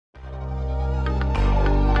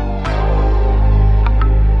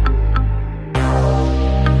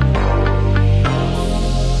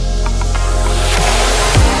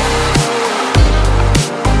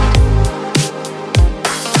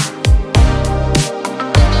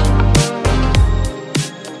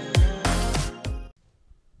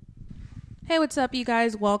Hey, what's up, you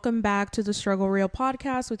guys? Welcome back to the Struggle Real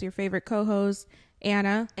podcast with your favorite co-hosts,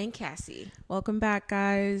 Anna and Cassie. Welcome back,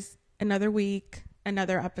 guys. Another week,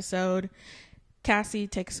 another episode. Cassie,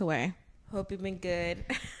 take us away. Hope you've been good.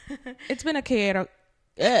 It's been a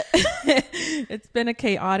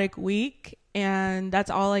chaotic week, and that's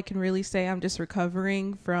all I can really say. I'm just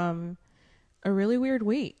recovering from a really weird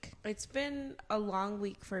week. It's been a long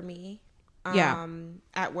week for me. Yeah.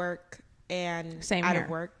 At work and Same out here. of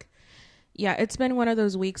work. Yeah, it's been one of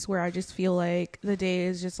those weeks where I just feel like the day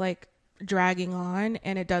is just like dragging on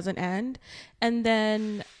and it doesn't end. And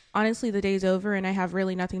then honestly, the day's over and I have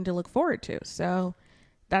really nothing to look forward to. So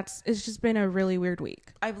it's just been a really weird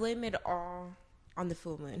week. I blame it all on the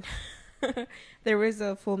full moon. There was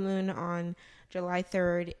a full moon on July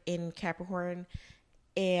 3rd in Capricorn,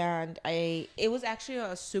 and it was actually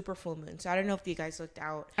a super full moon. So I don't know if you guys looked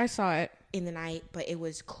out I saw it. in the night, but it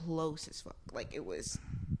was close as fuck. Like, it was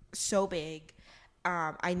so big.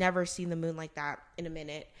 I never seen the moon like that in a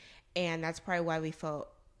minute, and that's probably why we felt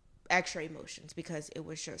extra emotions, because it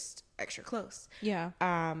was just extra close. Yeah.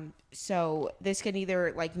 So this can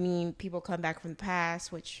either like mean people come back from the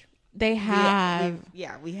past, which They have.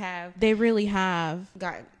 we have They really have.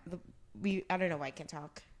 got I don't know why I can't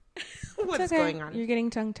talk. What's It's okay. going on? You're getting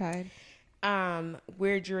tongue-tied.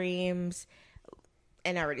 Weird dreams,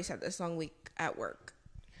 and I already said this, long week at work.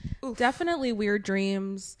 Oof. Definitely weird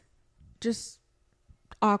dreams. Just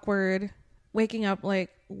awkward. Waking up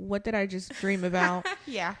like, what did I just dream about?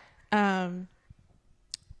 Yeah.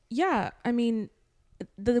 Yeah, I mean,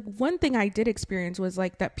 the one thing I did experience was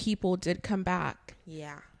like that people did come back,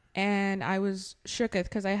 Yeah. and I was shooketh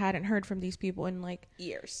because I hadn't heard from these people in like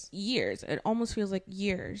Years. It almost feels like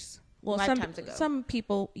years. Well, Lifetimes ago. some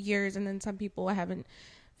people years, and then some people I haven't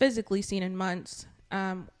physically seen in months.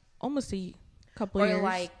 Almost a couple Or years.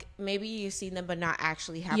 like maybe you've seen them but not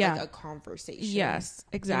actually have Yeah. like a conversation. Yes,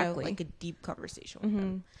 exactly. You know, like a deep conversation with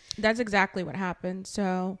them. That's exactly what happened.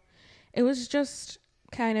 So it was just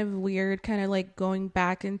kind of weird, kind of like going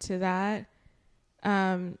back into that.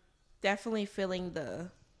 Definitely feeling the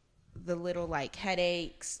little like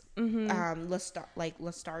headaches,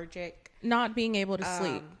 lethargic. Not being able to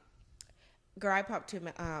sleep. Girl, I popped two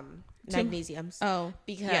magnesiums. Oh,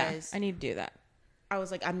 because yeah, I need to do that. I was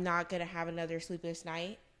like, I'm not gonna have another sleepless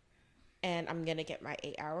night, and I'm gonna get my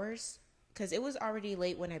 8 hours, because it was already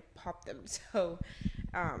late when I popped them. So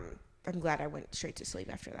I'm glad I went straight to sleep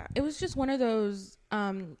after that. It was just one of those,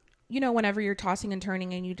 whenever you're tossing and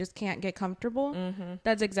turning and you just can't get comfortable.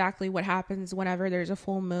 That's exactly what happens whenever there's a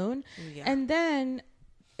full moon. Yeah. And then,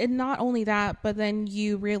 and not only that, but then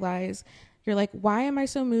you realize, you're like, why am I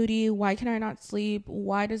so moody? Why can I not sleep?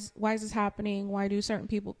 Why is this happening? Why do certain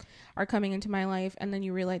people are coming into my life? And then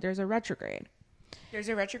you realize there's a retrograde. There's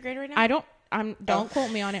a retrograde right now? Don't quote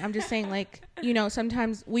me on it. I'm just saying, like,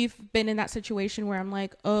 sometimes we've been in that situation where I'm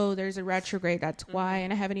like, oh, there's a retrograde. That's why.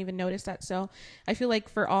 And I haven't even noticed that. So I feel like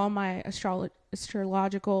for all my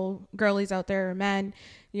astrological girlies out there, or men,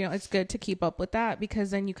 it's good to keep up with that, because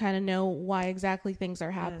then you kind of know why exactly things are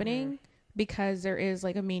happening, because there is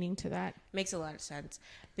like a meaning to that. Makes a lot of sense,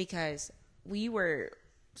 because we were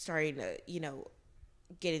starting to,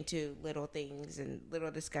 get into little things and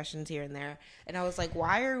little discussions here and there, and I was like,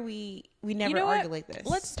 why are we never argue like this?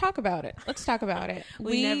 Let's talk about it.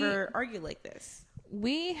 We never argue like this.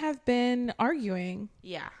 We have been arguing.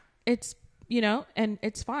 Yeah. It's, and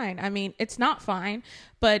it's fine. I mean, it's not fine,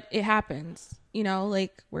 but it happens,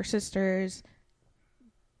 like, we're sisters,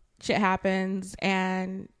 shit happens,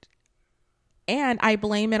 and I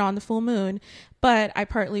blame it on the full moon, but I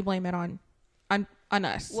partly blame it on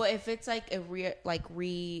us. Well, if it's like a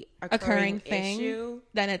reoccurring thing, issue,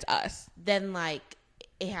 then it's us. then like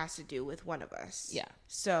it has to do with one of us. Yeah.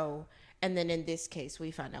 So, and then in this case,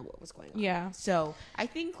 we found out what was going on. Yeah. So I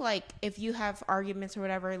think like if you have arguments or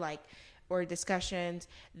whatever, like, or discussions,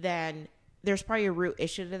 then there's probably a root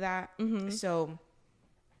issue to that. So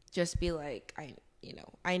just be like,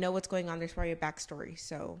 I know what's going on. There's probably a backstory.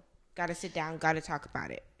 So got to sit down, got to talk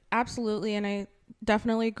about it. Absolutely. And I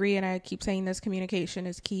definitely agree. And I keep saying this, communication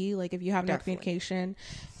is key. Like, if you have no communication,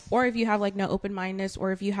 or if you have like no open-mindedness,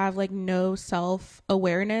 or if you have like no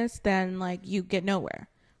self-awareness, then like you get nowhere.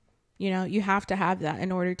 You have to have that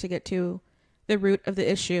in order to get to the root of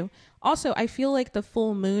the issue. Also, I feel like the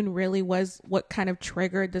full moon really was what kind of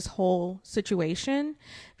triggered this whole situation,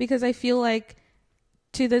 because I feel like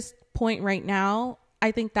to this point right now,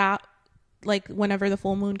 I think that, like, whenever the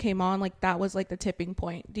full moon came on, like, that was like the tipping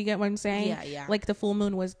point. Do you get what I'm saying? Yeah. Like, the full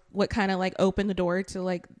moon was what kind of like opened the door to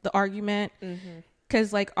like the argument,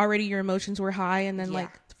 because like already your emotions were high, and then like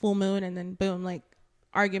full moon, and then boom, like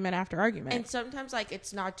argument after argument. And sometimes like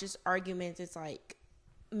it's not just arguments, it's like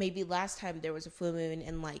maybe last time there was a full moon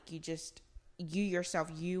and like you yourself,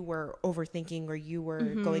 you were overthinking or you were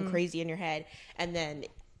going crazy in your head, and then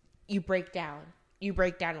you break down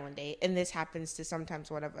one day, and this happens to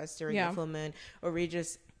sometimes one of us during the full moon, or we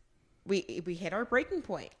hit our breaking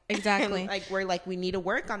point. Exactly. And like we're like, we need to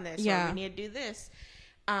work on this, or we need to do this.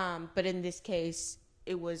 But in this case,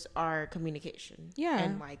 it was our communication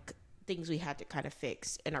and like things we had to kind of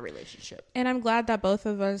fix in our relationship. And I'm glad that both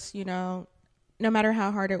of us, you know, no matter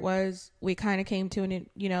how hard it was, we kind of came to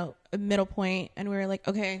a middle point, and we were like,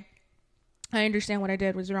 okay, I understand what I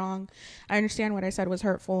did was wrong. I understand what I said was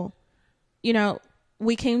hurtful. You know,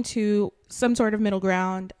 we came to some sort of middle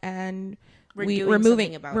ground, and we're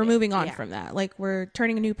moving on from that. Like, we're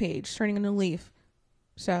turning a new page, turning a new leaf.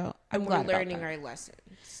 So I'm glad we're learning our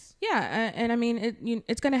lessons. Yeah. And I mean,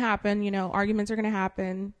 it's going to happen, you know, arguments are going to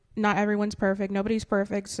happen. Not everyone's perfect. Nobody's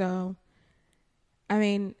perfect. So, I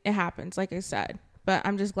mean, it happens, like I said, but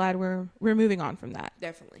I'm just glad we're moving on from that.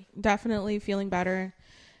 Definitely feeling better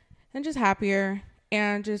and just happier.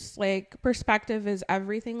 And just like, perspective is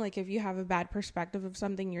everything. Like, if you have a bad perspective of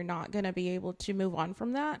something, you're not going to be able to move on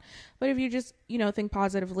from that. But if you just, you know, think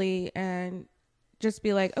positively and just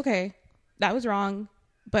be like, okay, that was wrong,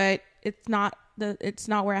 but it's not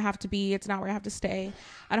where I have to be. It's not where I have to stay.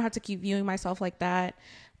 I don't have to keep viewing myself like that.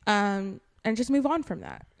 And just move on from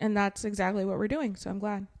that. And that's exactly what we're doing. So I'm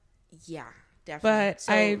glad. Yeah, definitely. But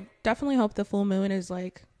I definitely hope the full moon is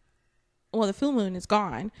like, well, the full moon is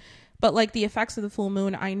gone, but like the effects of the full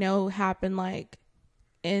moon, I know happen like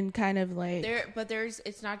in kind of like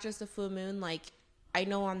it's not just the full moon. Like, I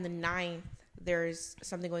know on the 9th, there's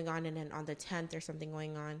something going on. And then on the 10th, there's something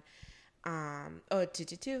going on.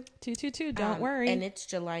 222. Don't worry. And it's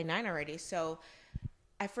July 9 already. So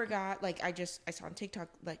I forgot, like, I saw on TikTok,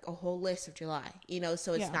 like, a whole list of July, you know,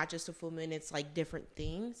 so it's not just a full moon, it's like different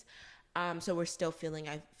things. So we're still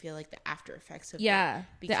I feel like the after effects of it. Yeah,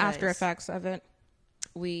 the after effects of it.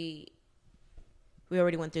 We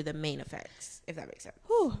already went through the main effects, if that makes sense.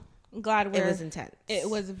 Whew. I'm glad it was intense. It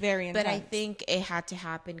was very intense. But I think it had to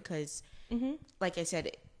happen because, like I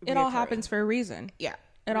said, it all happens for a reason. Yeah.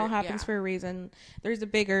 It all happens for a reason. There's a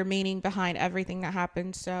bigger meaning behind everything that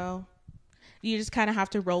happens, so you just kind of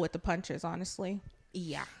have to roll with the punches, honestly.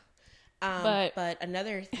 Yeah. But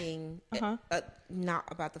another thing, not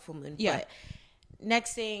about the full moon, but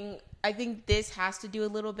next thing, I think this has to do a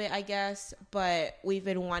little bit, I guess, but we've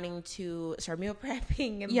been wanting to start meal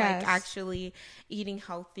prepping and like actually eating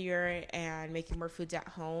healthier and making more foods at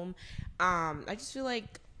home. I just feel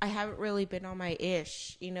like I haven't really been on my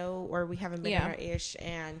ish, you know, or we haven't been on our ish,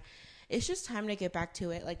 and it's just time to get back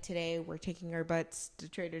to it. Like, today we're taking our butts to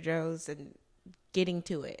Trader Joe's and getting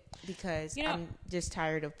to it because I'm just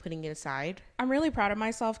tired of putting it aside. I'm really proud of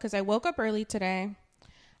myself because I woke up early today.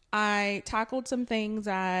 I tackled some things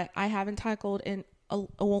that I haven't tackled in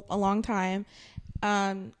a long time,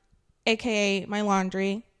 aka my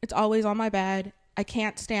laundry. It's always on my bed. I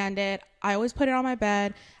can't stand it. I always put it on my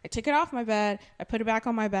bed. I take it off my bed. I put it back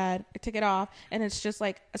on my bed. I take it off. And it's just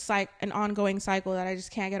like an ongoing cycle that I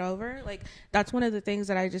just can't get over. Like, that's one of the things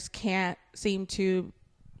that I just can't seem to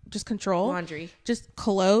just control. Laundry. Just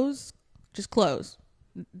clothes. Clothes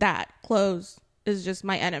is just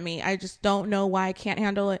my enemy. I just don't know why I can't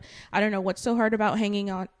handle it. I don't know what's so hard about hanging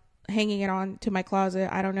it on to my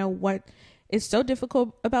closet. I don't know what is so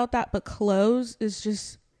difficult about that, but clothes is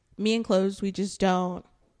just, me and clothes, we don't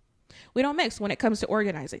mix when it comes to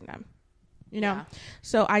organizing them, you know?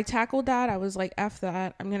 So I tackled that. I was like, F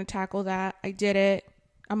that. I'm going to tackle that. I did it.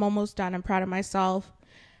 I'm almost done. I'm proud of myself.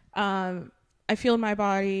 I fueled my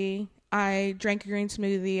body. I drank a green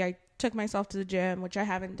smoothie. I took myself to the gym, which I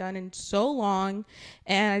haven't done in so long,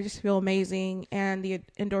 and I just feel amazing. And the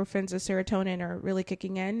endorphins, the serotonin are really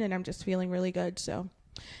kicking in, and I'm just feeling really good. So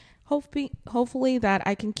hopefully that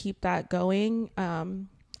I can keep that going.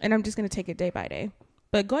 And I'm just going to take it day by day.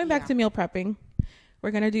 But going back to meal prepping, we're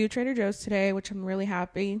going to do Trader Joe's today, which I'm really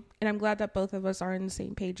happy. And I'm glad that both of us are on the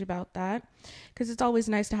same page about that, because it's always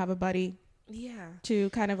nice to have a buddy. Yeah. To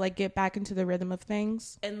kind of like get back into the rhythm of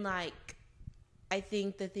things. And like, I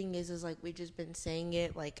think the thing is like, we've just been saying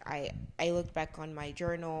it. Like, I looked back on my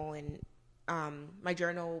journal and my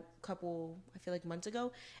journal couple, I feel like months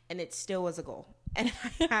ago, and it still was a goal. And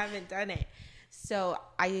I haven't done it. So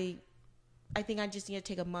I think I just need to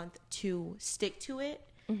take a month to stick to it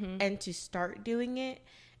and to start doing it.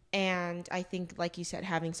 And I think, like you said,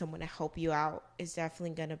 having someone to help you out is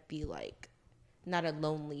definitely going to be like not a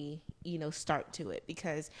lonely, start to it,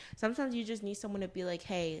 because sometimes you just need someone to be like,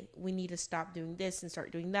 hey, we need to stop doing this and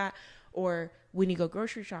start doing that, or we need to go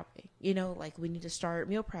grocery shopping, like we need to start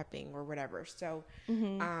meal prepping or whatever. So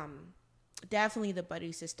definitely the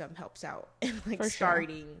buddy system helps out in like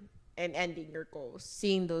starting and ending your goals,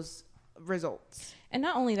 seeing those results. And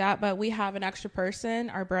not only that, but we have an extra person,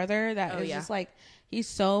 our brother, that is just like, he's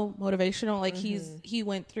so motivational. Like he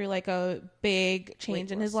went through like a big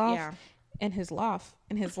change in his life. Yeah. In his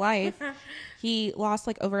life, he lost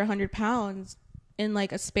like over 100 pounds in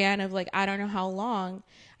like a span of like, I don't know how long,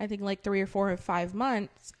 I think like 3 or 4 or 5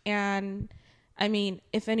 months. And I mean,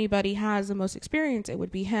 if anybody has the most experience, it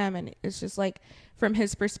would be him. And it's just like, from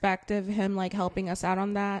his perspective, him like helping us out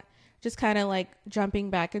on that, just kind of like jumping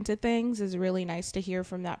back into things, is really nice to hear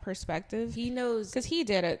from that perspective. He knows, because he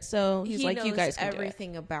did it. So he's like, you guys can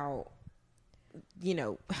everything about,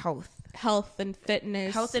 health and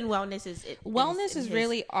fitness. Health and wellness is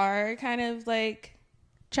really our kind of like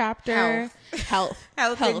chapter. Health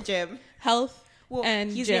and gym. Health. Well, and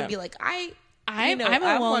he's gym. Gonna be like, I'm a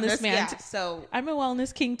wellness man. Yeah, so I'm a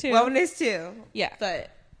wellness king too. Wellness too. Yeah,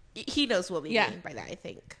 but he knows what we mean by that. I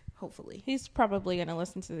think. Hopefully, he's probably gonna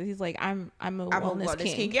listen to this. He's like, I'm a wellness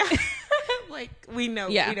king. Yeah, like we know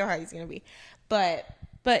how he's gonna be, but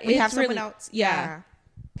we have someone else. Yeah.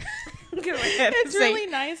 It's really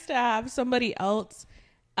nice to have somebody else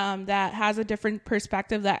that has a different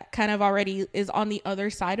perspective, that kind of already is on the other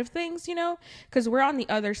side of things, because we're on the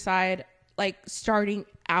other side, like starting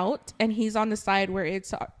out, and he's on the side where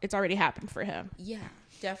it's already happened for him. Yeah,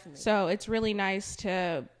 definitely. So it's really nice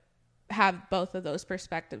to have both of those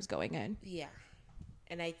perspectives going in. Yeah.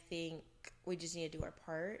 And I think we just need to do our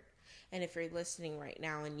part. And if you're listening right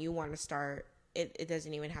now and you want to start, it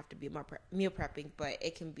doesn't even have to be meal prepping, but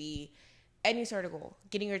it can be any sort of goal.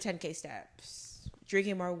 Getting your 10K steps,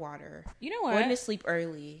 drinking more water. You know what? Going to sleep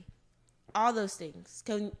early. All those things.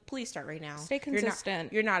 Please start right now. Stay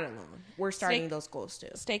consistent. You're not alone. We're starting those goals too.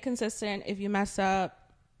 Stay consistent. If you mess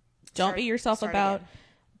up, don't beat yourself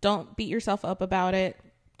up about it.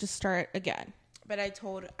 Just start again. But I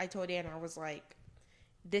told Anna, I was like,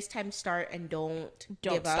 this time start and don't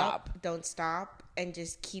give up. Don't stop and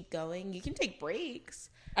just keep going. You can take breaks.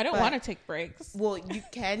 I don't want to take breaks. Well, you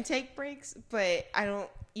can take breaks, but I don't,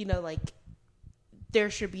 like there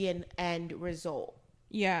should be an end result.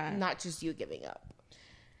 Yeah. Not just you giving up.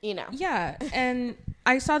 Yeah. And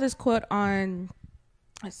I saw this quote on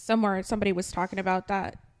somewhere, somebody was talking about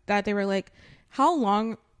that they were like, how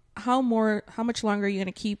much longer are you going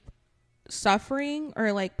to keep suffering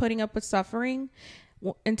or like putting up with suffering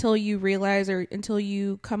until you realize, or until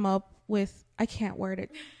you come up with, I can't word it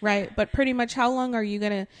right, but pretty much how long are you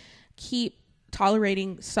going to keep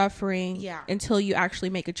tolerating suffering until you actually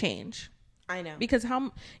make a change? I know. Because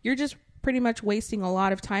you're just pretty much wasting a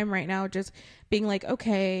lot of time right now just being like,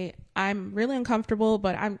 okay, I'm really uncomfortable,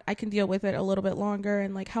 but I can deal with it a little bit longer.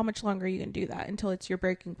 And like, how much longer are you can do that until it's your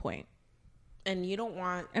breaking point? And you don't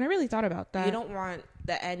want... And I really thought about that. You don't want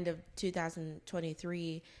the end of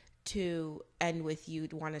 2023 to end with you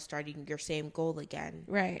want to starting your same goal again.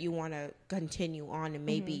 Right. You want to continue on and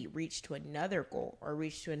maybe reach to another goal or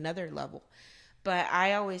reach to another level. But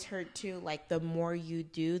I always heard too, like the more you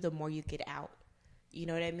do, the more you get out. You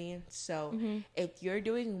know what I mean? So if you're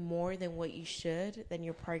doing more than what you should, then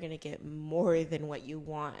you're probably going to get more than what you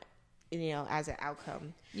want, as an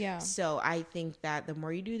outcome. Yeah. So I think that the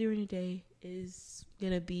more you do during the day is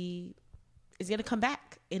going to come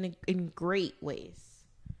back in great ways.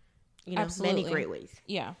 Absolutely. Many great ways.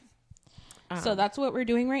 Yeah. So that's what we're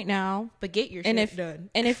doing right now. But get your shit done.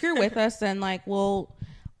 And if you're with us, then like, I'm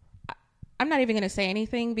not even going to say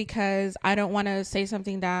anything because I don't want to say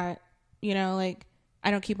something that, like, I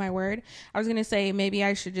don't keep my word. I was going to say maybe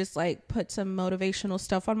I should just like put some motivational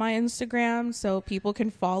stuff on my Instagram so people can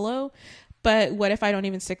follow. But what if I don't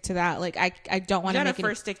even stick to that? Like, I don't want to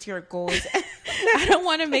first stick to your goals. I don't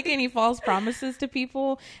want to make any false promises to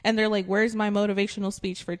people. And they're like, where's my motivational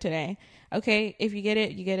speech for today? Okay. If you get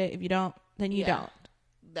it, you get it. If you don't, then you don't.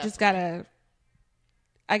 Definitely.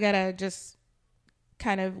 I gotta just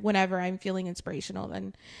kind of, whenever I'm feeling inspirational,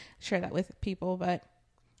 then share that with people. But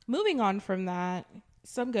moving on from that,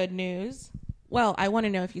 some good news. Well, I want to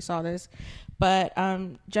know if you saw this, but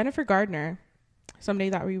Jennifer Gardner, somebody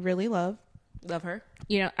that we really love her.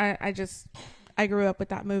 I grew up with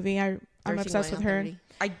that movie. I'm obsessed with her. 30.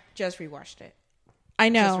 I just rewatched it. I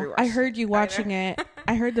know. I heard you watching it.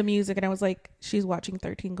 I heard the music and I was like, she's watching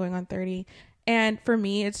 13 going on 30. And for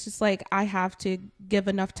me, it's just like, I have to give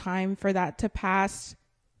enough time for that to pass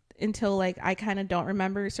until like, I kind of don't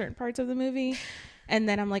remember certain parts of the movie. And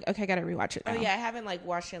then I'm like, okay, I got to rewatch it now. Oh yeah. I haven't like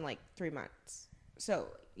watched it in like 3 months. So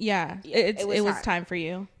yeah, it was time for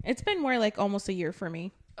you. It's been more like almost a year for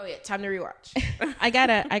me. Oh yeah, time to rewatch. I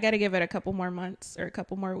gotta give it a couple more months or a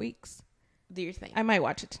couple more weeks. Do your thing. I might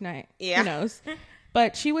watch it tonight. Yeah. Who knows?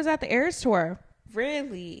 But she was at the Eras Tour.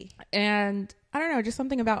 Really? And I don't know, just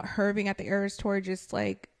something about her being at the Eras Tour just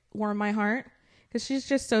like warmed my heart. Because she's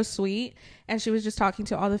just so sweet. And she was just talking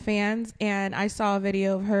to all the fans. And I saw a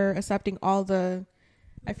video of her accepting all the,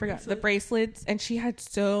 the bracelets. And she had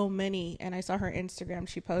so many. And I saw her Instagram.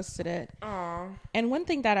 She posted it. Aww. And one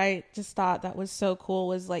thing that I just thought that was so cool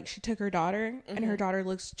was like she took her daughter. Mm-hmm. And her daughter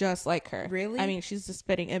looks just like her. Really? I mean, she's the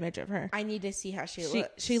spitting image of her. I need to see how she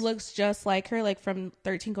looks. She looks just like her, like from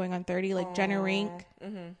 13 going on 30. Like Jenna Rink.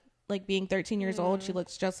 Mm-hmm. Like being 13 years old. She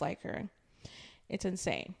looks just like her. It's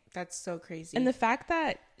insane. That's so crazy. And the fact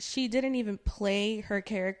that she didn't even play her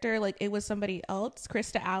character, like it was somebody else,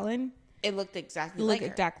 Krista Allen. It looked exactly like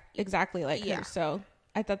her. Exactly like her. So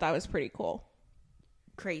I thought that was pretty cool.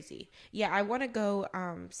 Crazy. Yeah, I want to go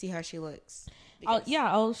see how she looks.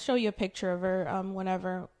 I'll show you a picture of her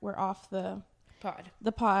whenever we're off the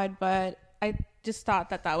pod. But I just thought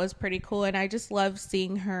that was pretty cool. And I just love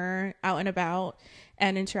seeing her out and about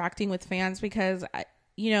and interacting with fans because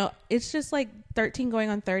it's just like 13 going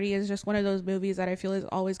on 30 is just one of those movies that I feel is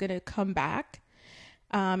always going to come back.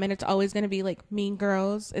 And it's always going to be like Mean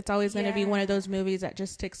Girls. It's always going to be one of those movies that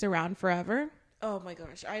just sticks around forever. Oh my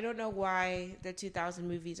gosh. I don't know why the 2000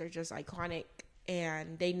 movies are just iconic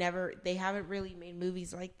and they haven't really made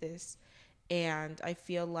movies like this. And I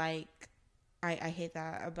feel like I hate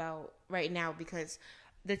that about right now because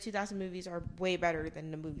the 2000 movies are way better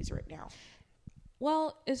than the movies right now.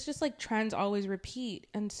 Well, it's just like trends always repeat.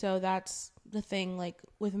 And so that's the thing, like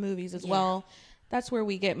with movies as well. That's where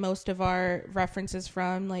we get most of our references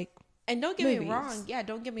from, like. And don't get me wrong. Yeah,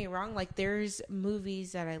 don't get me wrong. Like there's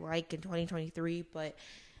movies that I like in 2023, but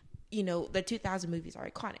the 2000 movies are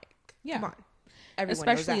iconic. Yeah. Come on. Everyone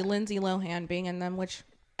especially Lindsay Lohan being in them, which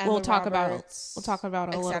Emma we'll talk about a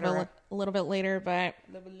little bit later, but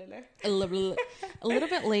a little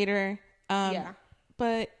bit later. Yeah.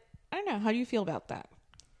 But I don't know. How do you feel about that?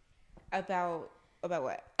 About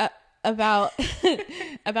what?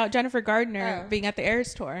 About Jennifer Gardner being at the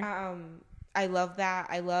Eras Tour. I love that.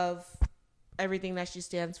 I love everything that she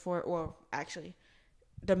stands for. Well, actually,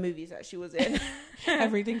 the movies that she was in.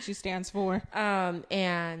 Everything she stands for.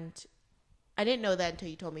 And I didn't know that until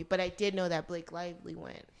you told me, but I did know that Blake Lively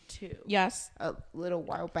went too. Yes. A little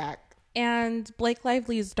while back. And Blake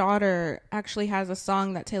Lively's daughter actually has a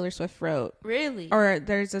song that Taylor Swift wrote. Really? Or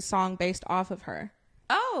there's a song based off of her.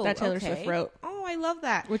 Oh, that Taylor Swift wrote. Oh, I love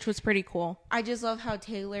that. Which was pretty cool. I just love how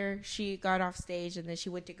she got off stage and then she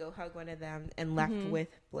went to go hug one of them and left with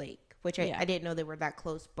Blake, which I didn't know they were that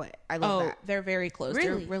close, but I love that. They're very close.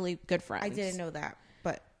 Really? They're really good friends. I didn't know that,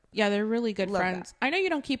 but yeah, they're really good friends. That. I know you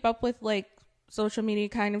don't keep up with like social media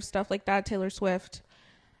kind of stuff like that, Taylor Swift.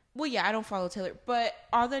 Well, yeah, I don't follow Taylor, but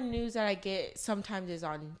all the news that I get sometimes is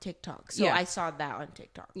on TikTok. So I saw that on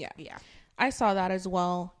TikTok. Yeah. I saw that as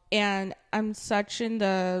well. And I'm such in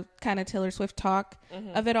the kind of Taylor Swift talk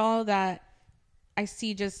of it all that I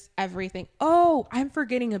see just everything. Oh, I'm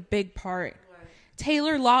forgetting a big part. What?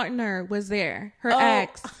 Taylor Lautner was there, her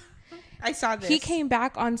ex. I saw this. He came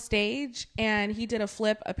back on stage and he did a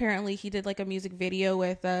flip. Apparently, he did like a music video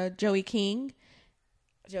with Joey King.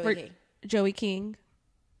 Joey King.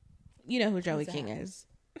 You know who Joey King is.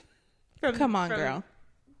 Come on, girl.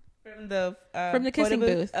 From the kissing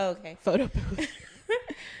booth. Oh, okay. Photo booth.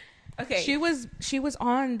 Okay. She was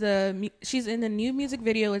on she's in the new music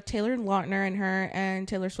video with Taylor Lautner and her, and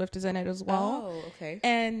Taylor Swift is in it as well. Oh, okay.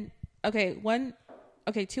 And two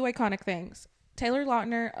iconic things. Taylor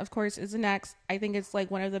Lautner, of course, is an ex. I think it's like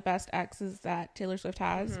one of the best exes that Taylor Swift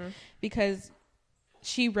has because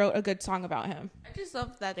she wrote a good song about him. I just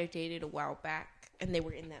love that they dated a while back and they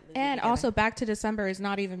were in that movie And together. also, Back to December is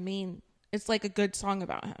not even mean. It's like a good song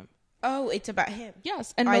about him. Oh, it's about him.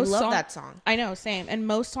 Yes, and I love that song. I know, same. And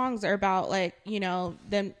most songs are about like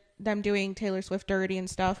them doing Taylor Swift dirty and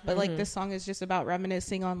stuff. But like this song is just about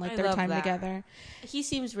reminiscing on like their time together. He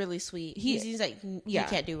seems really sweet. He seems like you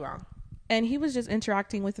can't do wrong. And he was just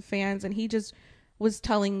interacting with the fans, and he just was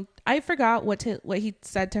telling. I forgot what he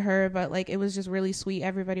said to her, but like it was just really sweet.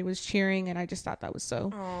 Everybody was cheering, and I just thought that was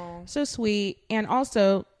so sweet. And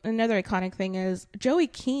also another iconic thing is Joey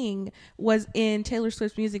King was in Taylor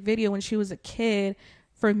Swift's music video when she was a kid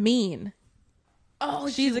for Mean. Oh,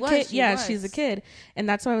 she's a kid. She's a kid, and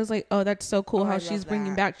that's why I was like, oh, that's so cool how she's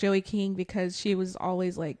bringing back Joey King because she was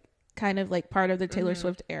always like kind of like part of the Taylor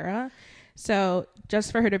Swift era. So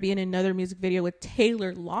just for her to be in another music video with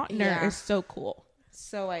Taylor Lautner is so cool.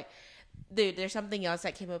 So Dude, there's something else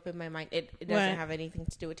that came up in my mind. It doesn't have anything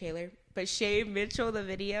to do with Taylor. But Shay Mitchell, the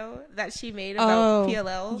video that she made about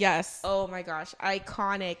PLL. Yes. Oh my gosh.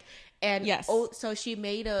 Iconic. And yes. So she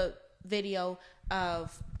made a video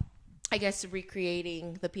of, I guess,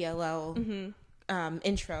 recreating the PLL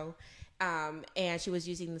intro. And she was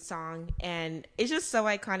using the song. And it's just so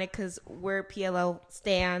iconic because where PLL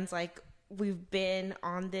stands, like, we've been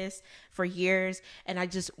on this for years, and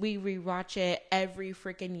we rewatch it every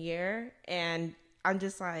freaking year, and I'm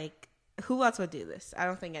just like, who else would do this? I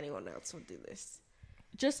don't think anyone else would do this.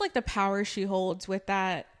 Just like the power she holds with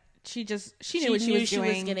that, she knew what she was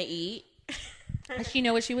doing. She was gonna eat. She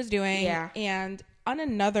knew what she was doing. Yeah. And on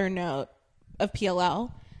another note of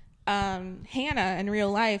PLL, Hannah in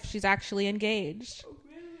real life, she's actually engaged. Oh,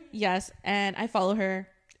 really? Yes, and I follow her.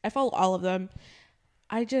 I follow all of them.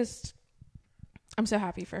 I'm so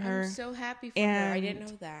happy for her. I'm so happy for her. I didn't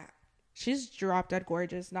know that. She's drop dead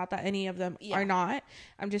gorgeous. Not that any of them are not.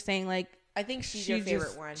 I'm just saying, like, I think she's your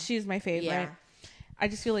favorite one. She's my favorite. Yeah. I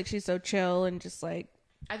just feel like she's so chill and just like.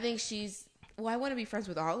 I think I want to be friends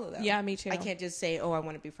with all of them. Yeah, me too. I can't just say, oh, I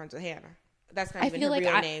want to be friends with Hannah. That's not even her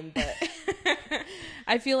real name, but.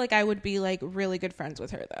 I feel like I would be like really good friends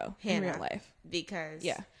with her though, Hannah, in real life. Because.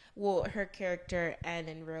 Yeah. Well, her character and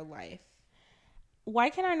in real life.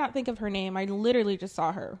 Why can I not think of her name? I literally just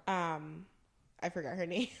saw her. I forgot her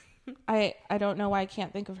name. I don't know why I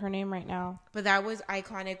can't think of her name right now. But that was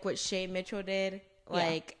iconic what Shay Mitchell did.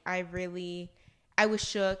 Like, yeah. I was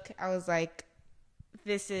shook. I was like,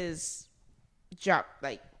 this is drop,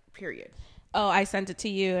 like, period. Oh, I sent it to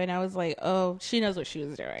you and I was like, oh, she knows what she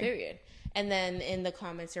was doing. Period. And then in the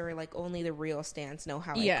comments, they were like, only the real stans know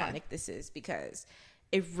how iconic this is, because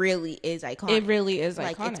it really is iconic. It really is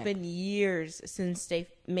iconic. Like, it's been years since they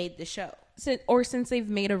made the show. Since they've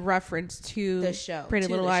made a reference to the show, Pretty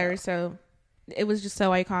Little Liars. So it was just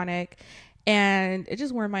so iconic. And it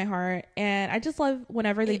just warmed my heart. And I just love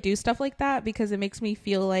whenever they do stuff like that, because it makes me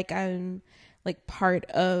feel like I'm like part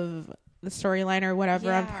of the storyline or whatever.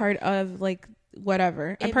 Yeah. I'm part of like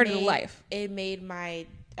whatever. I'm part of the life. It made I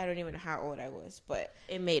don't even know how old I was, but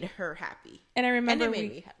it made her happy. And I remember it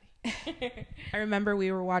made me happy. I remember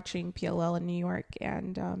we were watching PLL in New York,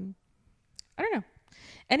 and I don't know.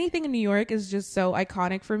 Anything in New York is just so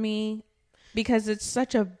iconic for me because it's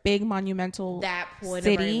such a big monumental that point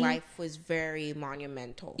city. Of my life was very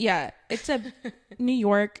monumental. Yeah, it's a New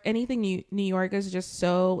York. Anything New York is just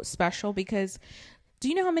so special because do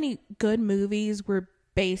you know how many good movies were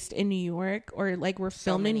based in New York or like were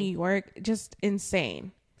filmed in New York? Just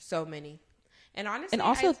insane. So many. And honestly, and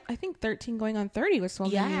also, I think 13 Going on 30 was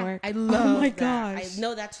filmed in New York. I love Oh my that. gosh! I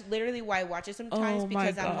know that's literally why I watch it sometimes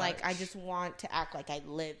because I'm like, I just want to act like I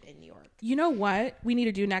live in New York. You know what we need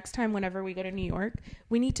to do next time? Whenever we go to New York,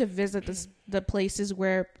 we need to visit the places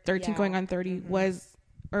where 13 Going on 30 was,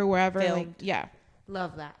 or wherever. Filmed. Like, yeah,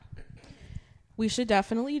 love that. We should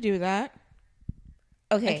definitely do that.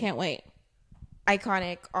 Okay, I can't wait.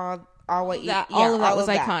 Iconic. All of that was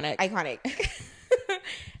iconic. Iconic.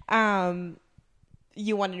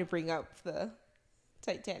 You wanted to bring up the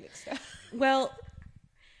Titanic stuff. Well,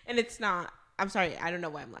 and it's not. I'm sorry. I don't know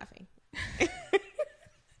why I'm laughing.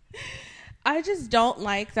 I just don't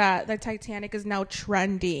like that the Titanic is now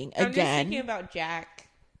trending again. I'm just thinking about Jack.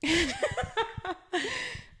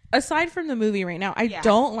 Aside from the movie right now, I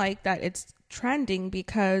don't like that it's trending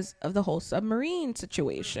because of the whole submarine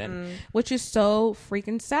situation, which is so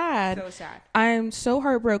freaking sad. So sad. I'm so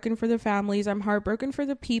heartbroken for the families. I'm heartbroken for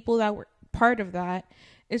the people that were part of that.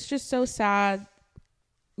 It's just so sad.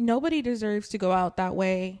 Nobody deserves to go out that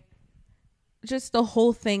way. Just the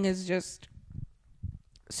whole thing is just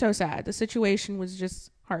so sad. The situation was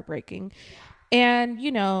just heartbreaking. And,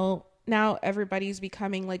 you know, now everybody's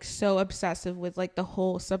becoming like so obsessive with like the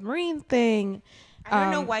whole submarine thing. I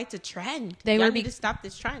don't know why it's a trend. They need to stop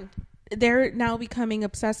this trend. They're now becoming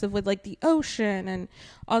obsessive with like the ocean and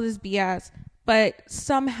all this BS. But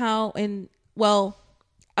somehow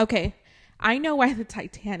okay, I know why the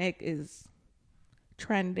Titanic is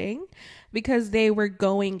trending, because they were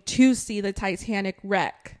going to see the Titanic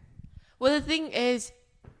wreck. Well, the thing is,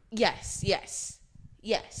 yes.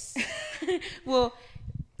 Well,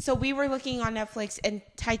 so we were looking on Netflix, and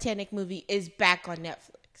Titanic movie is back on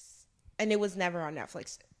Netflix, and it was never on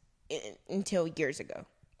Netflix until years ago.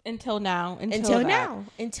 Until now.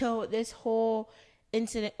 Until this whole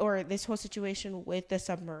incident or this whole situation with the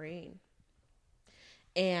submarine.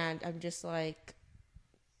 And I'm just like,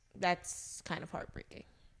 that's kind of heartbreaking.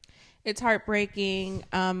 It's heartbreaking.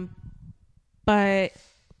 But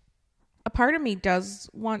a part of me does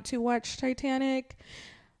want to watch Titanic.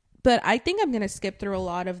 But I think I'm going to skip through a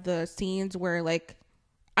lot of the scenes where, like,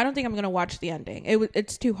 I don't think I'm gonna watch the ending.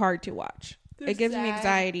 It's too hard to watch. It gives me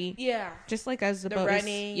anxiety. Yeah. Just like as the boat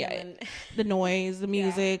running. Is, yeah. And the noise, the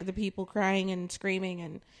music, the people crying and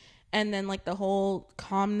screaming, and then like the whole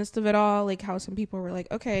calmness of it all. Like how some people were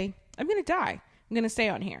like, okay, I'm gonna die. I'm gonna stay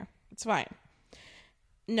on here. It's fine.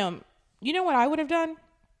 No, you know what I would have done?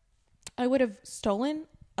 I would have stolen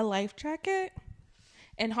a life jacket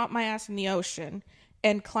and hopped my ass in the ocean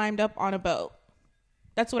and climbed up on a boat.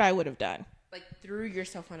 That's what I would have done. Like threw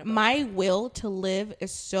yourself on a boat. My will to live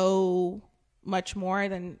is so much more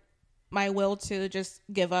than my will to just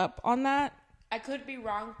give up on that. I could be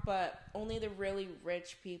wrong, but only the really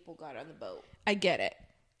rich people got on the boat. I get it.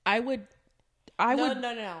 I would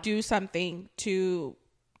do something to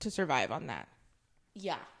survive on that.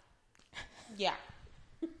 Yeah. Yeah.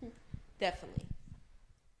 Definitely.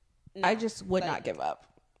 No, I just would not give up.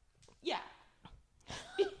 Yeah.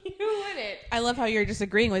 You wouldn't. I love how you're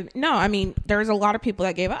disagreeing with me. No, I mean, there's a lot of people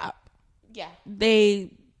that gave up. Yeah.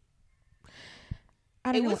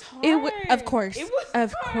 I don't know. Was hard. Of course.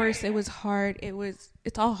 Course it was hard.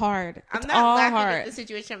 It's all hard. I'm not laughing at the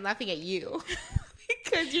situation. I'm laughing at you.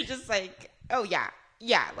 Because you're just like, oh yeah.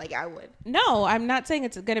 Yeah, like I would. No, I'm not saying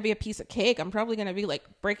it's going to be a piece of cake. I'm probably going to be like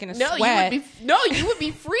breaking a sweat. You would be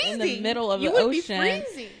freezing. In the middle of the ocean. You would be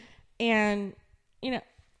freezing. And,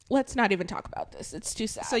 let's not even talk about this. It's too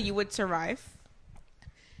sad. So you would survive?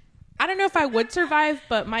 I don't know if I would survive,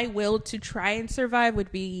 but my will to try and survive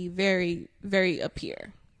would be very, very up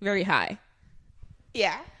here. Very high.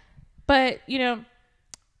 Yeah. But,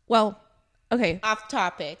 well, okay. Off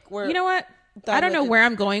topic. You know what? I don't know where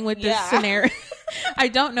I'm going with this scenario. I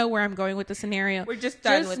don't know where I'm going with the scenario. We're just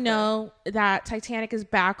done with Just know that Titanic is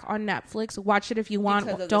back on Netflix. Watch it if you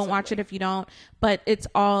want. Don't watch it if you don't. But it's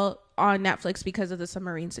all on Netflix because of the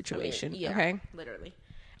submarine situation. Okay? Literally.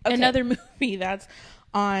 Okay. Another movie that's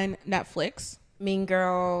on Netflix. Mean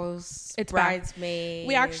Girls. It's Bridesmaids.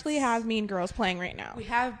 We actually have Mean Girls playing right now. We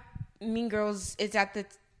have Mean Girls. It's at the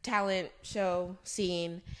talent show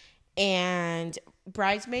scene. And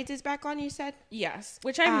Bridesmaids is back on, you said? Yes.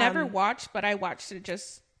 Which I've never watched, but I watched it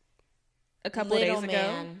just a couple days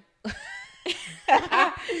ago.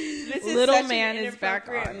 This is Little such Man an is back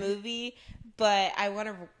on. movie, but I want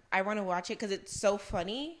to watch it because it's so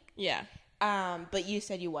funny. Yeah. But you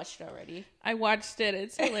said you watched it already. I watched it.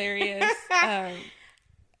 It's hilarious.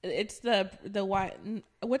 It's the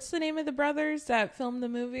what's the name of the brothers that filmed the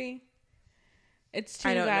movie? It's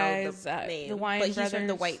two guys, the Wine but brothers. He's from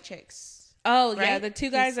the White Chicks. Oh, right? Yeah, the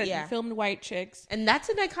two guys that filmed White Chicks. And that's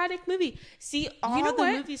an iconic movie. See, all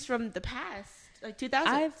the movies from the past, like 2000s.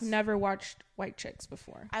 I've never watched White Chicks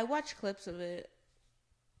before. I watched clips of it.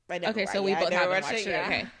 Okay, so we both haven't watched it. Yeah.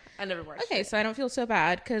 Okay. I never watched it. Okay, so I don't feel so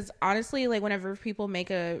bad because honestly, like whenever people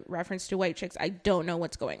make a reference to White Chicks, I don't know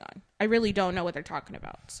what's going on. I really don't know what they're talking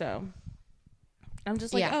about. So I'm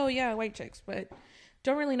just like, oh yeah, White Chicks, but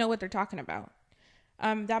don't really know what they're talking about.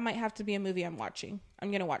 That might have to be a movie I'm watching. I'm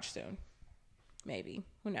going to watch soon. Maybe.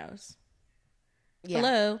 Who knows? Yeah.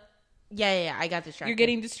 Hello? Yeah. I got distracted. You're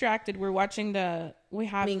getting distracted. We're watching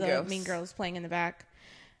Mean Girls playing in the back.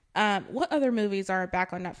 What other movies are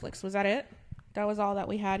back on Netflix? Was that it? That was all that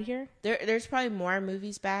we had here? There's probably more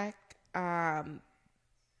movies back.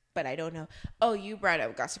 But I don't know. Oh, you brought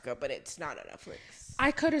up Gossip Girl, but it's not on Netflix. I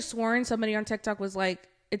could have sworn somebody on TikTok was like,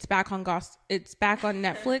 it's back on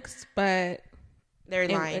Netflix, but they're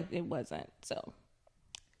lying. It wasn't. So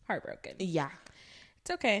heartbroken. Yeah.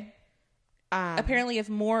 It's okay. Apparently if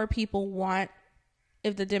more people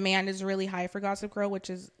if the demand is really high for Gossip Girl, which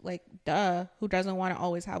is like, duh, who doesn't want to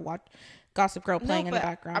always watch Gossip Girl playing in the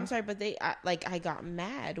background? I'm sorry, but I got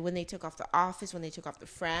mad when they took off The Office, when they took off The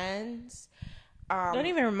Friends. Don't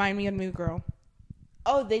even remind me of New Girl.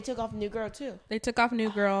 Oh, they took off New Girl too. They took off New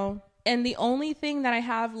Girl. And the only thing that I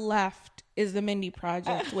have left is the Mindy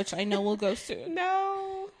Project, which I know will go soon.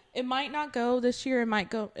 No. It might not go this year. It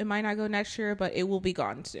might not go next year, but it will be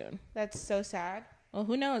gone soon. That's so sad. Well,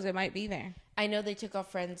 who knows? It might be there. I know they took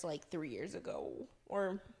off Friends like 3 years ago,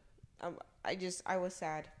 or I was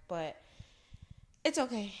sad, but it's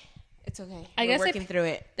okay. It's okay. I guess we're working through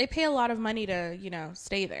it. They pay a lot of money to,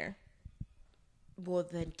 stay there. Well,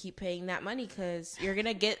 then keep paying that money because you're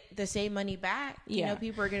gonna get the same money back.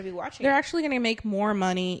 People are gonna be watching. They're actually gonna make more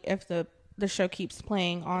money if the show keeps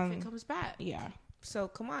playing on. If it comes back. Yeah. So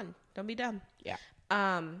come on, don't be dumb. Yeah.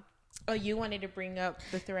 Oh, you wanted to bring up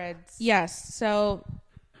the Threads? Yes. So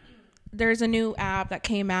there's a new app that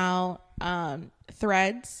came out,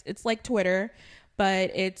 Threads. It's like Twitter,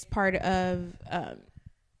 but it's part of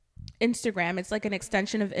Instagram. It's like an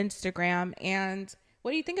extension of Instagram. And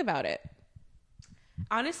what do you think about it?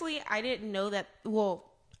 Honestly, I didn't know that.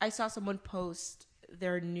 Well, I saw someone post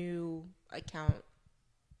their new account.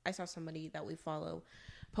 I saw somebody that we follow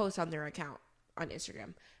post on their account on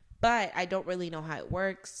Instagram, but I don't really know how it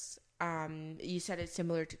works. You said it's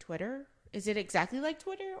similar to Twitter. Is it exactly like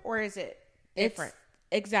Twitter, or is it different?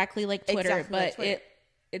 It's exactly like Twitter, but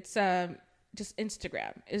it's just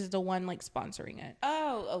Instagram is the one like sponsoring it.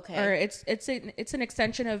 Oh, okay. Or it's an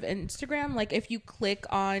extension of Instagram. Like if you click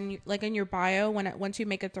on like in your bio once you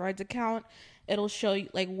make a Threads account, it'll show you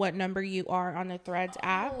like what number you are on the Threads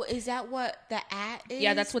app. Oh, is that what the at is?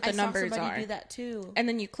 Yeah, that's what the numbers are. I saw are. somebody do that too. And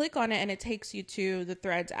then you click on it and it takes you to the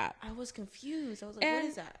Threads app. I was confused. I was like, what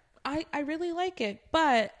is that? I really like it,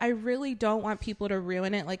 but I really don't want people to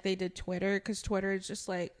ruin it like they did Twitter, because Twitter is just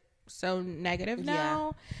like so negative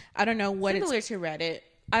now. Yeah. I don't know what similar to Reddit.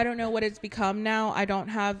 I don't know what it's become now. I don't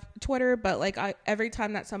have Twitter, but like every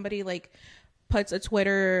time that somebody like puts a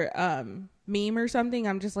Twitter meme or something,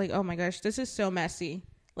 I'm just like, oh my gosh, this is so messy.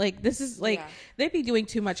 Like this is like they'd be doing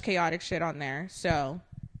too much chaotic shit on there. So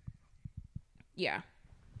yeah.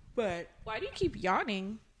 But why do you keep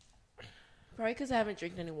yawning? Probably because I haven't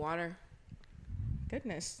drank any water.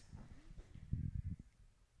 Goodness.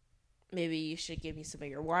 Maybe you should give me some of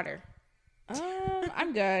your water.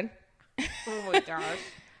 I'm good. Oh my gosh.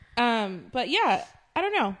 But yeah, I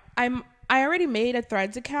don't know. I already made a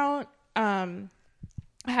Threads account. I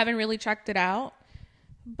haven't really checked it out,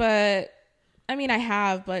 but I mean, I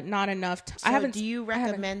have, but not enough. Do you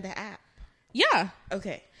recommend the app? Yeah.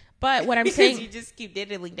 Okay. But what I'm saying, you just keep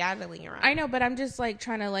daddling around. I know, but I'm just like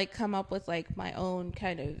trying to like come up with like my own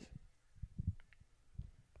kind of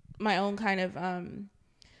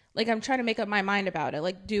like I'm trying to make up my mind about it.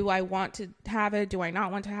 Like, do I want to have it? Do I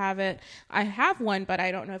not want to have it? I have one, but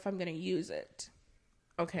I don't know if I'm going to use it.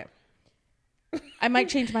 Okay. I might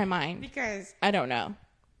change my mind. Because I don't know.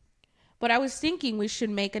 But I was thinking we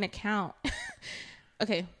should make an account.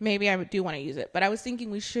 Okay, maybe I do want to use it, but I was thinking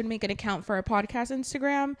we should make an account for our podcast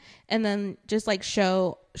Instagram and then just like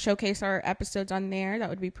showcase our episodes on there. That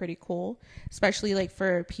would be pretty cool, especially like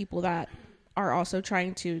for people that are also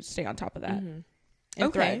trying to stay on top of that. Mm-hmm.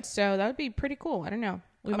 Okay, Threads. So that would be pretty cool. I don't know.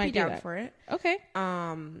 I'll might be down for it. Okay.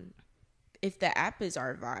 If the app is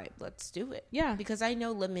our vibe, let's do it. Yeah, because I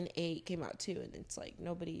know Lemonade came out too, and it's like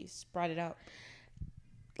nobody's brought it up.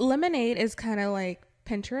 Lemonade is kind of like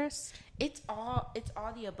Pinterest. It's all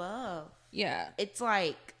the above. Yeah. It's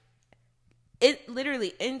like it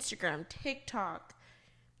literally Instagram, TikTok,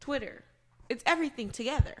 Twitter. It's everything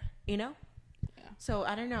together, you know? Yeah. So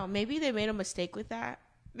I don't know. Maybe they made a mistake with that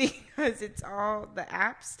because it's all the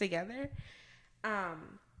apps together.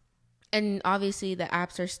 And obviously the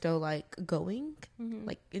apps are still like going,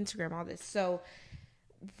 like Instagram, all this. So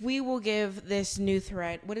we will give this new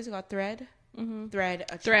thread. What is it called? Thread? Mm-hmm.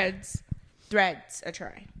 Threads a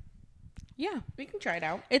try. Yeah, we can try it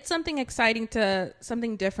out. It's something exciting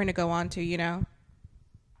something different to go on to, you know?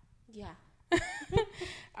 Yeah.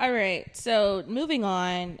 All right. So moving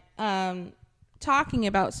on, talking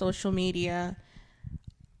about social media.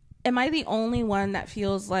 Am I the only one that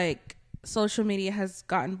feels like social media has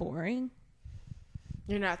gotten boring?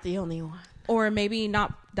 You're not the only one. Or maybe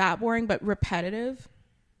not that boring, but repetitive.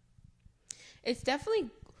 It's definitely,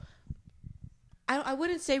 I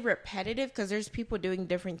wouldn't say repetitive because there's people doing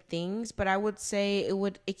different things, but I would say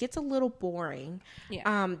it gets a little boring.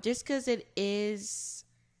 Yeah. Just because it is,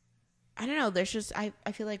 I don't know, there's just, I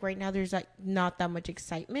feel like right now there's like not that much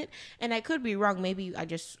excitement, and I could be wrong. Maybe I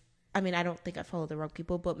don't think I follow the wrong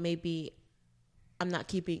people, but maybe I'm not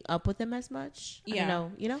keeping up with them as much. Yeah. I don't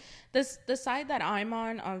know, you know? The side that I'm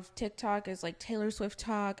on of TikTok is like Taylor Swift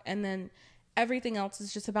talk, and then everything else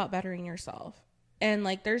is just about bettering yourself. And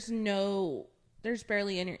like there's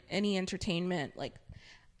barely any entertainment. Like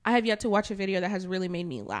I have yet to watch a video that has really made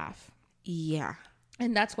me laugh. Yeah.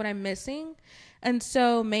 And that's what I'm missing. And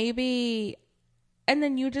so maybe, and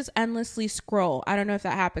then you just endlessly scroll. I don't know if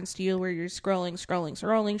that happens to you where you're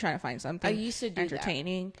scrolling, trying to find something I used to do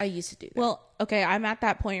entertaining. That. I used to do that. Well, okay, I'm at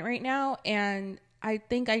that point right now, and I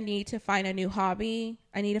think I need to find a new hobby.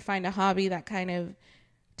 I need to find a hobby that kind of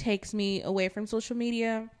takes me away from social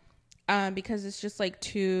media, because it's just like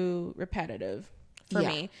too repetitive for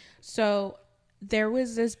me. So there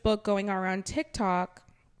was this book going around TikTok.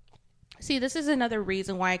 See, this is another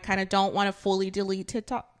reason why I kind of don't want to fully delete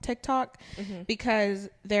TikTok, because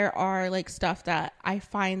there are like stuff that I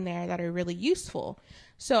find there that are really useful.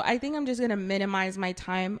 So I think I'm just going to minimize my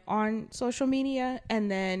time on social media.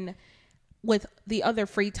 And then with the other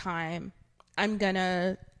free time,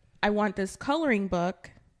 I want this coloring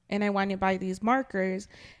book, and I want to buy these markers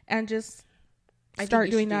and just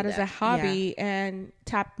start doing that as a hobby and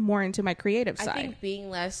tap more into my creative side. I think being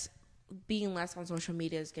less being less on social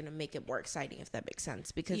media is going to make it more exciting, if that makes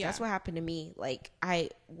sense, because that's what happened to me. Like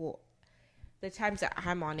the times that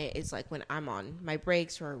I'm on it is like when I'm on my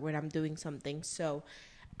breaks or when I'm doing something. So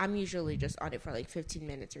I'm usually just on it for like 15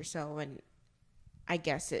 minutes or so. And I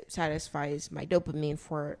guess it satisfies my dopamine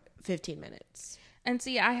for 15 minutes. And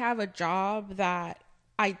see, I have a job that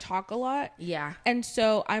I talk a lot. Yeah. And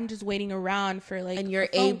so I'm just waiting around for like, and you're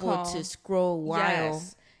able to scroll while.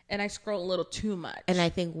 Yes. And I scroll a little too much. And I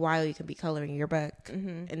think while you could be coloring your book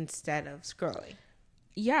instead of scrolling.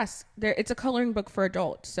 Yes, it's a coloring book for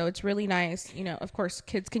adults, so it's really nice. You know, of course,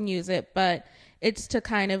 kids can use it, but it's to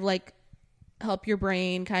kind of like help your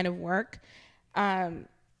brain kind of work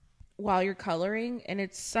while you're coloring, and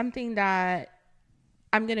it's something that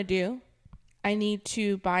I'm gonna do. I need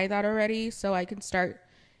to buy that already so I can start,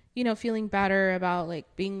 you know, feeling better about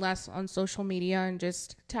like being less on social media and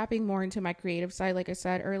just tapping more into my creative side, like I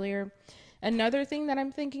said earlier. Another thing that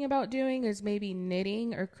I'm thinking about doing is maybe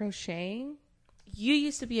knitting or crocheting. You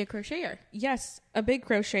used to be a crocheter. Yes, a big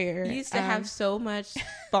crocheter. You used to have so much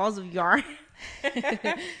balls of yarn.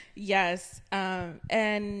 Yes.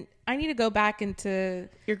 And I need to go back into...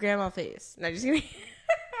 Your grandma face. No, just kidding.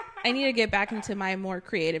 I need to get back into my more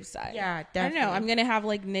creative side. Yeah, definitely. I don't know. I'm going to have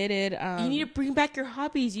like knitted... you need to bring back your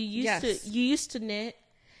hobbies. You used to knit.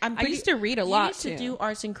 I used to read a lot, You used to do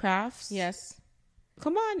arts and crafts. Yes.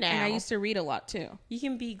 Come on now. And I used to read a lot too. You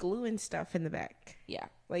can be gluing stuff in the back. Yeah.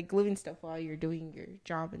 Like gluing stuff while you're doing your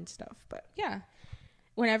job and stuff. But yeah.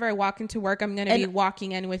 Whenever I walk into work, I'm going to be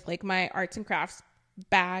walking in with like my arts and crafts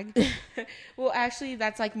bag. Well, actually,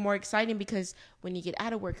 that's like more exciting because when you get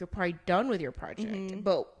out of work, you're probably done with your project.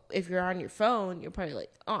 But if you're on your phone, you're probably like,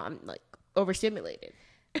 oh, I'm like overstimulated.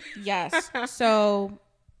 Yes. So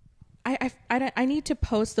I need to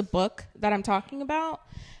post the book that I'm talking about.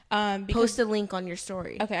 Post a link on your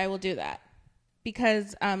story. Okay, I will do that.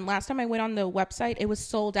 Because last time I went on the website, it was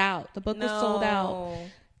sold out. The book was sold out.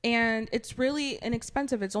 And it's really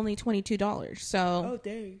inexpensive. It's only $22. So,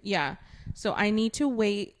 dang. Yeah. So I need to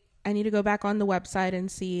wait. I need to go back on the website and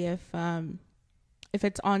see if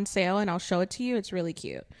it's on sale, and I'll show it to you. It's really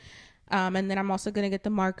cute. And then I'm also going to get the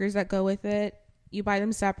markers that go with it. You buy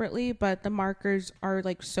them separately, but the markers are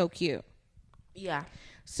like so cute. Yeah.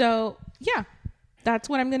 So, yeah. That's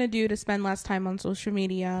what I'm going to do to spend less time on social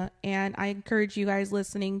media. And I encourage you guys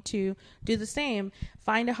listening to do the same.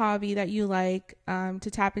 Find a hobby that you like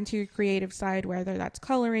to tap into your creative side, whether that's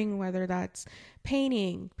coloring, whether that's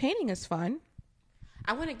painting. Painting is fun.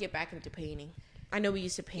 I want to get back into painting. I know we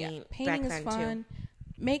used to paint. Yeah, painting is fun. Too.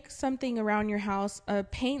 Make something around your house.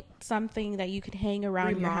 Paint something that you could hang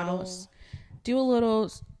around your house. Do a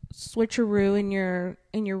little switcheroo in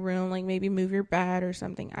your room, like maybe move your bed or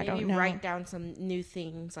something. I don't know. Maybe write down some new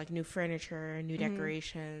things, like new furniture, new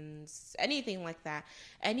decorations, anything like that.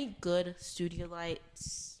 Any good studio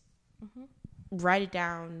lights. Write it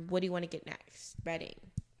down. What do you want to get next? Bedding,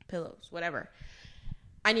 pillows, whatever.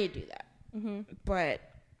 I need to do that. But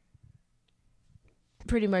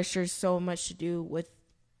pretty much there's so much to do with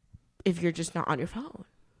if you're just not on your phone.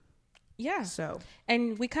 Yeah. So,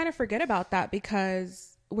 and we kind of forget about that because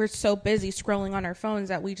we're so busy scrolling on our phones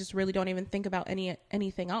that we just really don't even think about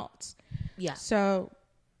anything else. Yeah. So,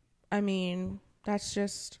 I mean, that's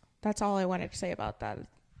all I wanted to say about that.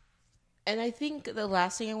 And I think the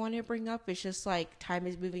last thing I want to bring up is just like time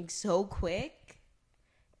is moving so quick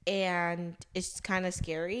and it's kind of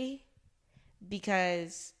scary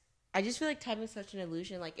because I just feel like time is such an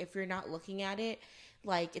illusion. Like if you're not looking at it,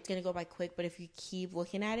 like it's going to go by quick, but if you keep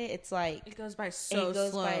looking at it, it's like it goes by so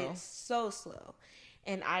slow.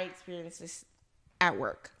 And I experienced this at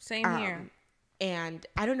work. Same here. And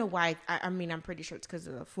I don't know why. I mean, I'm pretty sure it's because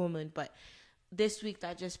of the full moon. But this week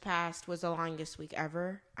that just passed was the longest week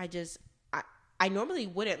ever. I normally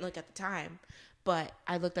wouldn't look at the time. But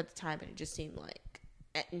I looked at the time and it just seemed like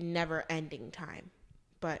a never-ending time.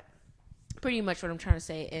 But pretty much what I'm trying to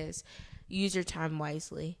say is use your time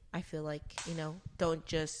wisely. I feel like, don't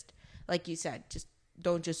just, like you said,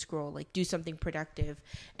 don't just scroll, like do something productive.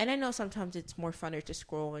 And I know sometimes it's more funner to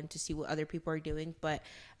scroll and to see what other people are doing, but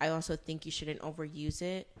I also think you shouldn't overuse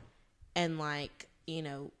it and make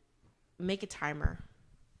a timer.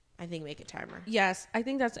 I think make a timer. Yes, I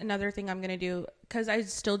think that's another thing I'm going to do because I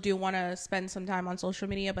still do want to spend some time on social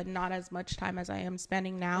media, but not as much time as I am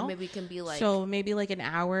spending now. Or maybe it can be maybe like an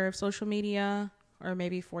hour of social media or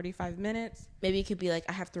maybe 45 minutes. Maybe it could be like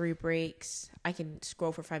I have 3 breaks. I can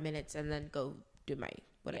scroll for 5 minutes and then go do my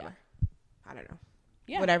whatever. Yeah. I don't know.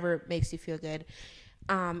 Yeah. Whatever makes you feel good.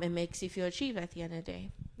 It makes you feel achieved at the end of the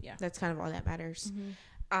day. Yeah. That's kind of all that matters.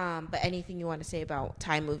 But anything you want to say about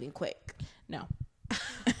time moving quick? No.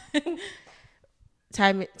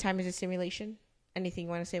 Time is a simulation. Anything you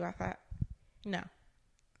want to say about that? No.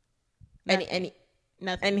 Any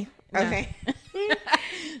Nothing. Okay.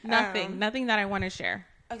 Nothing that I want to share.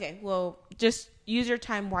 Okay, well, just use your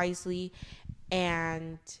time wisely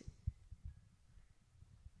and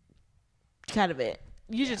kind of it.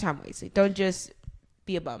 Use your time wisely. Don't just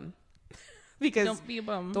be a bum. Because don't be a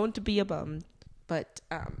bum. Don't be a bum. But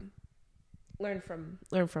learn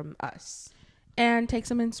from us. And take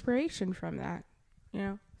some inspiration from that. You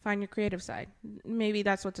know, find your creative side. Maybe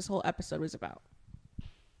that's what this whole episode was about.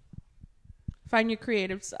 Find your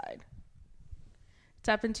creative side.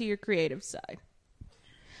 Tap into your creative side.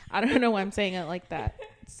 I don't know why I'm saying it like that.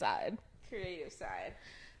 Side. Creative side.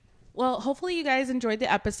 Well, hopefully you guys enjoyed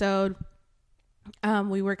the episode.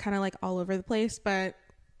 We were kind of like all over the place, but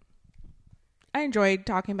I enjoyed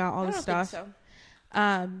talking about all this stuff. Think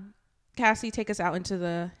so. Cassie, take us out into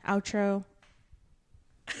the outro.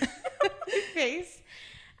 Face.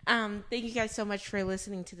 Thank you guys so much for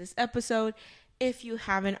listening to this episode. If you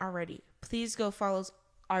haven't already, please go follow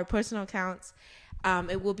our personal accounts.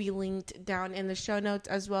 It will be linked down in the show notes,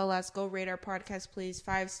 as well as go rate our podcast, please.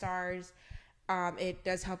 5 stars. It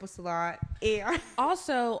does help us a lot. And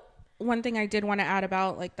also, one thing I did want to add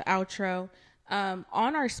about like the outro, on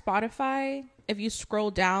our Spotify, if you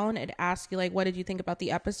scroll down, it asks you like, what did you think about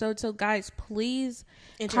the episode? So guys, please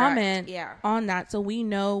comment on that so we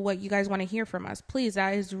know what you guys want to hear from us. Please,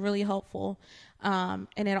 that is really helpful. And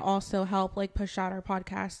it also help like push out our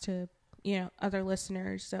podcast to, you know, other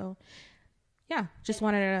listeners. So yeah, just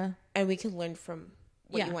wanted to. And we can learn from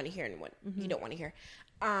what you want to hear and what you don't want to hear.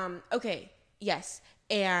 Okay. Yes.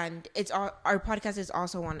 And our podcast is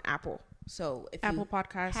also on Apple. So if Apple you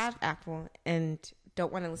Podcast have Apple and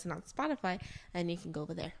don't want to listen on Spotify, then you can go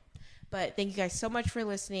over there. But thank you guys so much for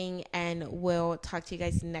listening, and we'll talk to you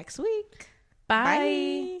guys next week.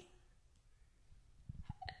 Bye.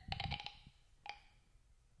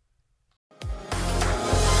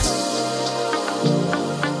 Bye.